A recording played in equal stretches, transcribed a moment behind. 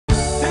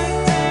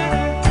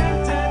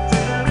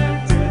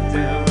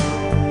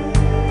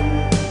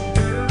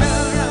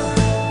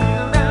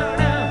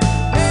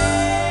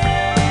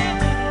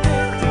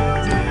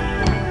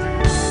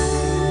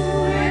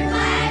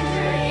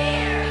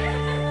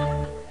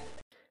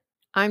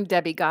I'm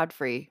Debbie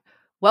Godfrey.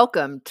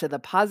 Welcome to the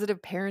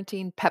Positive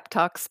Parenting Pep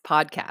Talks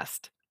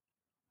podcast.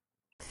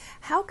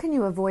 How can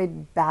you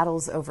avoid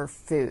battles over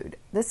food?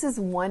 This is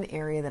one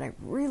area that I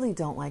really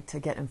don't like to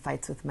get in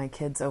fights with my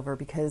kids over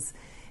because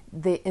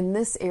in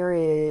this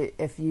area,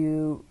 if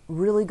you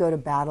really go to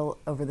battle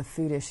over the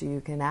food issue, you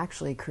can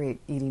actually create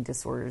eating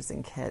disorders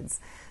in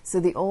kids. So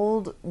the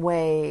old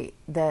way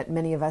that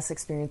many of us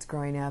experienced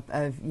growing up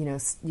of, you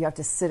have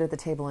to sit at the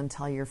table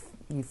until you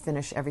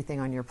finish everything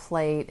on your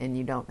plate and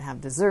you don't have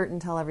dessert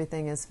until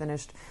everything is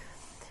finished,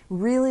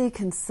 really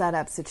can set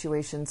up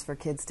situations for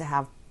kids to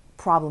have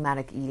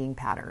problematic eating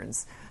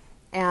patterns.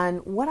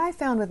 And what I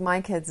found with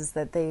my kids is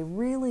that they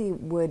really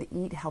would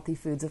eat healthy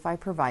foods if I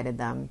provided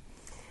them.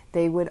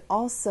 They would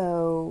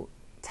also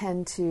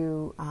tend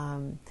to,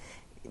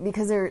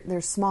 because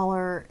they're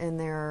smaller and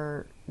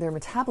their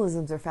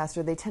metabolisms are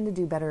faster, they tend to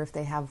do better if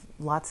they have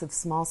lots of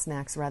small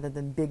snacks rather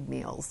than big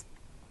meals.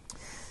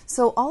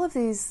 So all of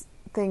these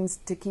things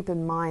to keep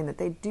in mind, that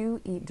they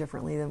do eat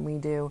differently than we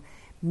do.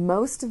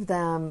 Most of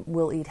them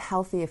will eat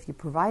healthy if you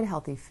provide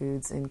healthy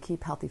foods and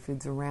keep healthy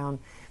foods around.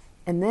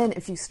 And then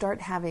if you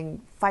start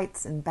having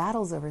fights and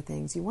battles over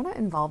things, you want to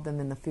involve them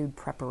in the food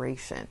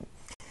preparation.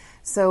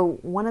 So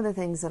one of the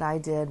things that I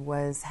did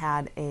was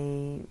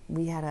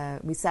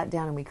we sat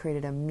down and we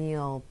created a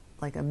meal,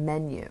 like a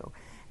menu.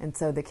 And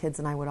so the kids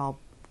and I would all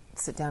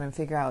sit down and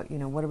figure out,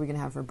 what are we going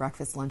to have for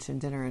breakfast, lunch,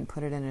 and dinner, and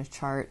put it in a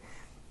chart.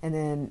 And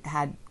then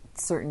had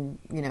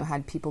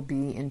people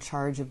be in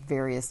charge of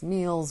various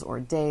meals or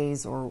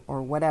days or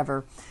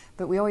whatever.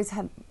 But we always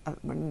had,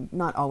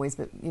 not always,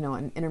 but,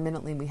 and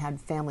intermittently we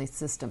had family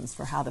systems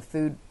for how the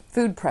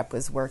food prep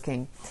was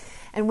working.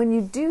 And when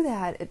you do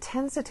that, it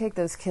tends to take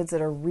those kids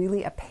that are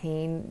really a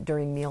pain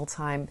during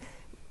mealtime,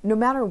 no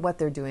matter what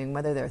they're doing,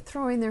 whether they're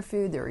throwing their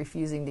food, they're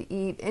refusing to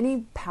eat,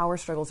 any power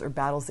struggles or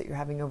battles that you're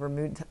having over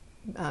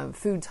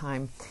food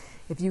time,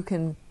 if you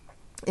can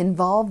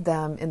involve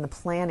them in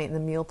the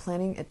meal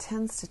planning, it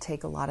tends to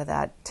take a lot of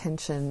that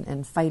tension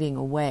and fighting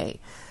away.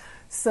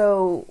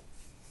 So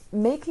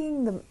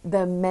making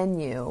the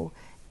menu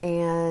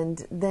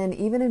and then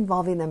even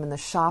involving them in the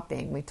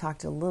shopping, we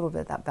talked a little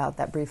bit about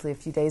that briefly a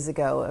few days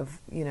ago of,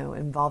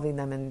 involving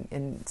them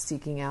in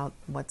seeking out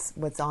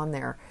what's on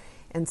there.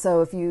 And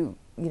so if you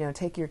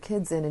take your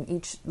kids in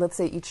and let's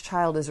say each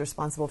child is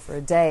responsible for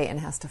a day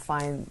and has to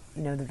find,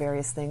 the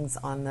various things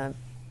on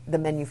the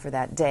menu for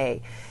that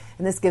day.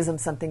 And this gives them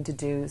something to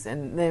do,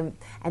 and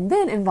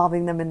then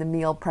involving them in the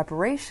meal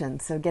preparation.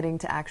 So getting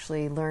to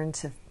actually learn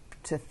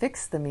to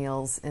fix the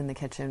meals in the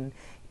kitchen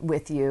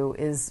with you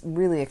is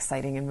really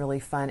exciting and really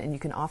fun. And you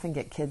can often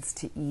get kids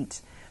to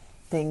eat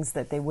things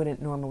that they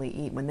wouldn't normally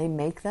eat. When they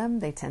make them,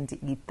 they tend to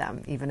eat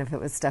them, even if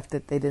it was stuff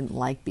that they didn't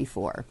like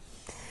before.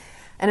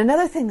 And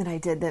another thing that I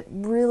did that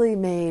really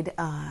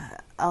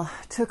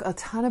took a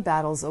ton of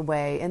battles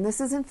away, and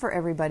this isn't for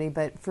everybody,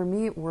 but for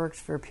me it worked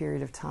for a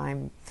period of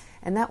time,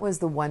 and that was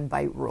the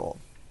 1-bite rule.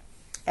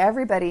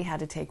 Everybody had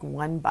to take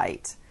 1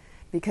 bite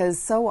because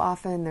so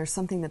often there's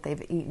something that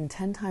they've eaten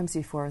 10 times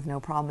before with no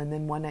problem, and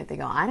then one night they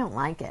go, I don't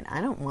like it,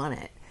 I don't want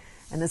it.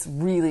 And this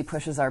really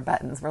pushes our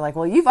buttons. We're like,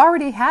 well, you've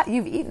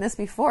eaten this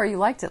before, you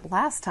liked it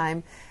last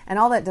time, and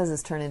all that does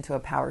is turn into a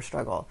power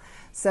struggle.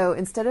 So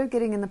instead of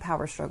getting in the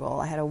power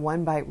struggle, I had a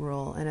 1-bite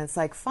rule, and it's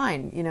like,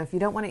 fine, if you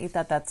don't want to eat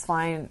that, that's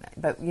fine,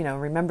 but,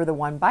 remember the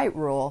 1-bite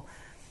rule,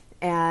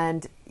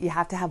 and you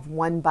have to have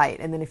 1 bite.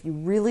 And then if you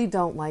really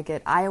don't like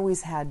it, I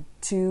always had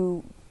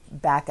 2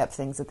 backup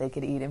things that they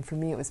could eat, and for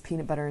me it was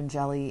peanut butter and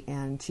jelly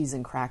and cheese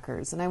and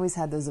crackers, and I always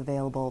had those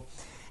available.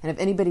 And if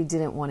anybody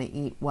didn't want to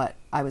eat what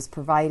I was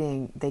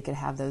providing, they could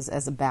have those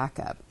as a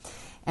backup.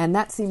 And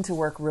that seemed to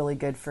work really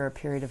good for a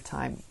period of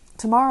time.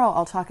 Tomorrow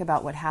I'll talk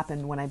about what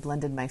happened when I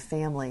blended my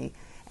family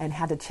and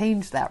had to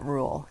change that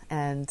rule.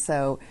 And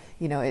so,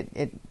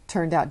 it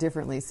turned out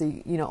differently. So,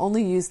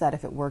 only use that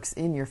if it works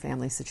in your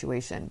family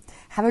situation.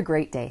 Have a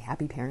great day.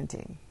 Happy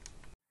parenting.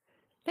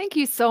 Thank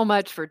you so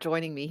much for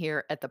joining me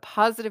here at the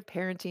Positive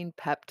Parenting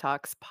Pep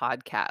Talks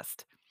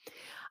podcast.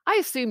 I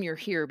assume you're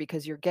here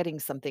because you're getting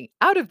something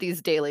out of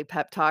these daily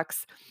pep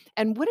talks.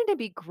 And wouldn't it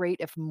be great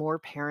if more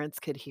parents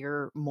could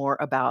hear more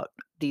about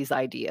these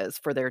ideas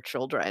for their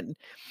children?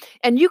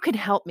 And you can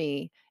help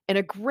me in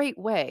a great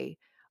way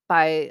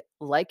by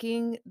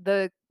liking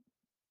the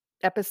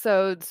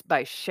episodes,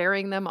 by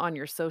sharing them on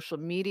your social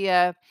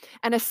media,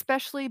 and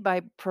especially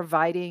by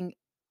providing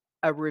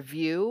a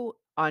review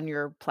on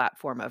your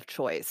platform of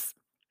choice.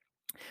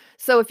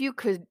 So if you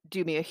could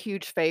do me a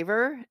huge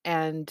favor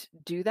and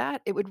do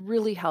that, it would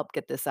really help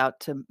get this out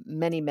to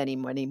many, many,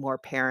 many more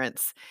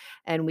parents.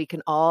 And we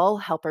can all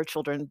help our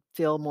children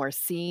feel more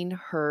seen,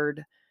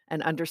 heard,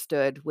 and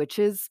understood, which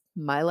is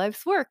my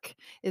life's work,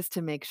 is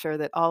to make sure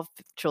that all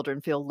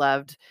children feel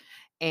loved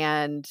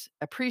and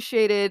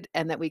appreciated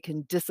and that we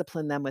can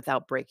discipline them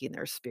without breaking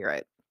their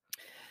spirit.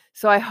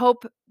 So I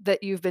hope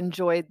that you've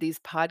enjoyed these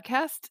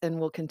podcasts and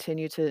will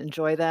continue to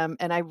enjoy them.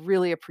 And I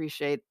really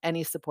appreciate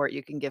any support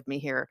you can give me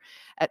here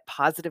at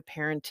Positive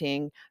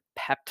Parenting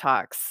Pep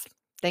Talks.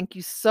 Thank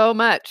you so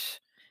much.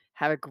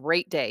 Have a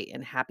great day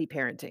and happy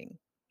parenting.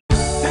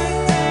 Take